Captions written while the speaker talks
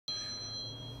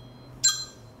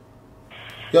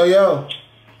Yo, yo.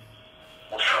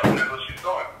 What's up, man? What you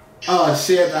doing? Oh,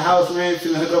 shit, at the house, man.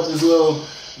 Finna hook up this little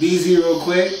BZ real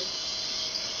quick.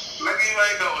 Nigga, you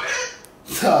ain't know that.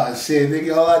 Oh, shit,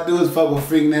 nigga. All I do is fuck with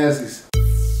freak nasties.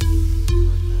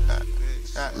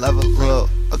 Love a little,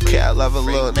 okay, I love a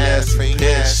little nasty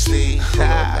bitch.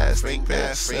 Nasty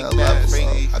bitch. I love a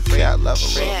little, okay, I love a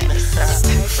little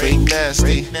freak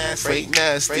nasty, freak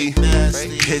nasty.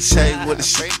 Bitch ain't with a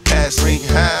shit pass me,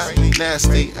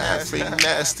 nasty, freak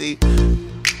nasty.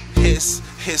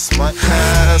 Hiss my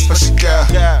special girl,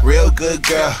 real good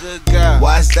girl.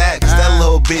 Why's that? Cause that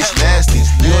little bitch nasty.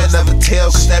 You'll never tell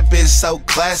cause that bitch so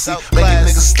classy. Make a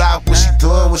nigga stop what she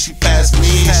doing when she pass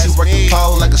me. She work the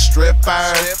pole like a stripper.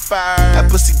 That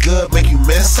pussy good, make you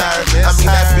miss her. I mean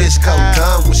that bitch go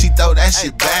dumb when she throw that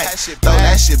shit back. Throw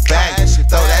that shit back,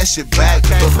 throw that shit back.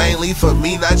 But mainly for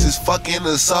me, not just fucking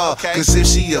us all. Cause if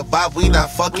she a bop, we not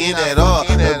fucking at all.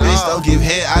 That bitch don't give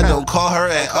head, I don't call her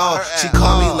at all. She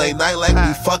call me late night like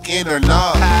we fucking or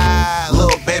not.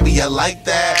 Little baby, I like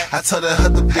that. I told her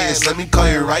the bitch, let me call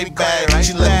you right back.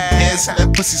 She let me dance in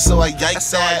that pussy, so I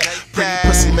yikes that. Pretty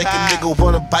pussy make a nigga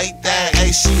wanna bite that.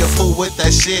 Hey, she a fool with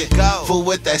that shit, fool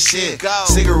with that shit.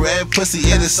 Cigarette pussy,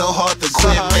 it is so hard to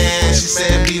quit, man. She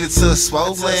said beat it to a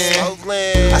smoke land.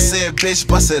 I said bitch,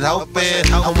 bust it open.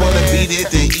 I wanna beat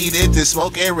it, then eat it, then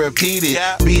smoke and repeat it.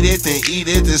 Beat it, then eat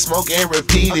it, then smoke and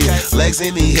repeat it. Legs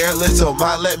in the air, little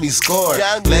my let me score.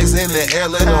 Legs in the air,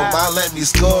 little my let me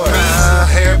score.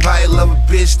 Everybody love a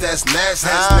bitch that's nasty.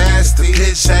 The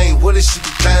bitch ain't with it, she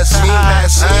can pass me.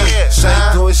 She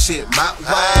ain't doing shit my way.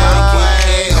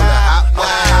 Get on the hot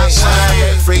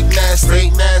way. Freak nasty,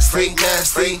 freak nasty.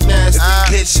 If the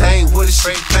bitch ain't with it,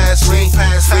 she can pass me.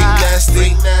 Freak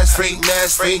nasty, freak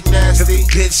nasty. If the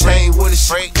bitch ain't with it,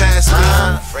 she can pass me.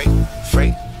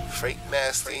 Freak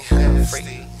nasty,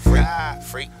 freak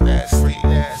nasty.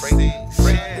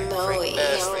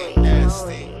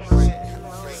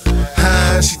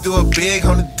 She do it big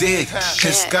on the dick.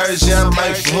 His excursion, I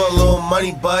might blow a little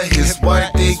money, but his water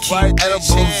dick keep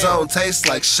edibles on. Tastes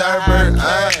like sherbet.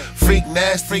 Freak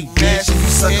nasty bitch. If you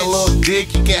suck a little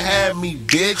dick, you can have me,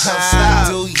 bitch.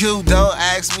 Do you? Don't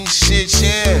ask me shit.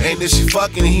 And if she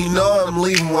fucking, he know I'm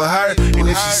leaving with her. And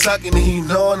if she sucking, he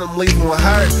know I'm leaving with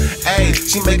her. Hey,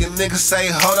 she make a nigga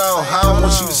say, hold on, I don't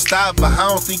want you to stop, but I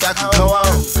don't think I can go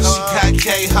on. She got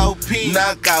K-Ho-P,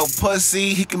 knockout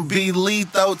pussy. He can be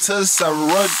lethal to some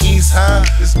rookies, huh?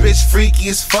 This bitch freaky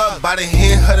as fuck. By the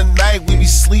end of the night, we be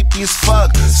sleepy as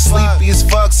fuck. Sleepy as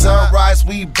fuck. Sunrise,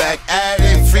 we back at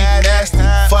it. Freak nasty.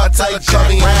 Fuck, tell you, call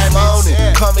me in the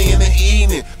morning, call me in the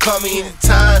evening, call me in the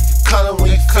time, call her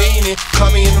when you fiending. Call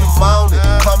me in the morning,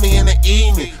 call me in the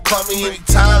evening, call me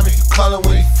anytime, call her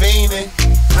when you fiending.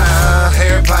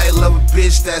 Everybody love a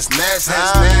bitch that's nasty.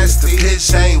 The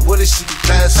bitch ain't with it, she can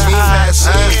pass me.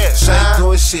 She ain't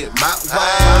doing shit my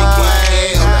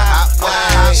way. Get on the hot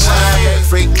way.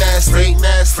 Freak nasty.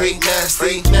 If the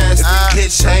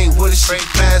bitch ain't with it, she can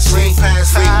pass me.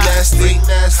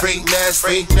 Freak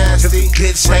nasty. If the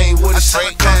bitch ain't with it, she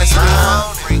can pass me.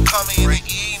 Call me in the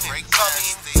evening, call me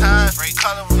in the time,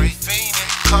 call her when you fiending.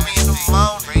 Call me in the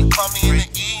morning, call me in the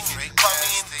evening, call me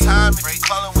in the time,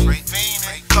 call her when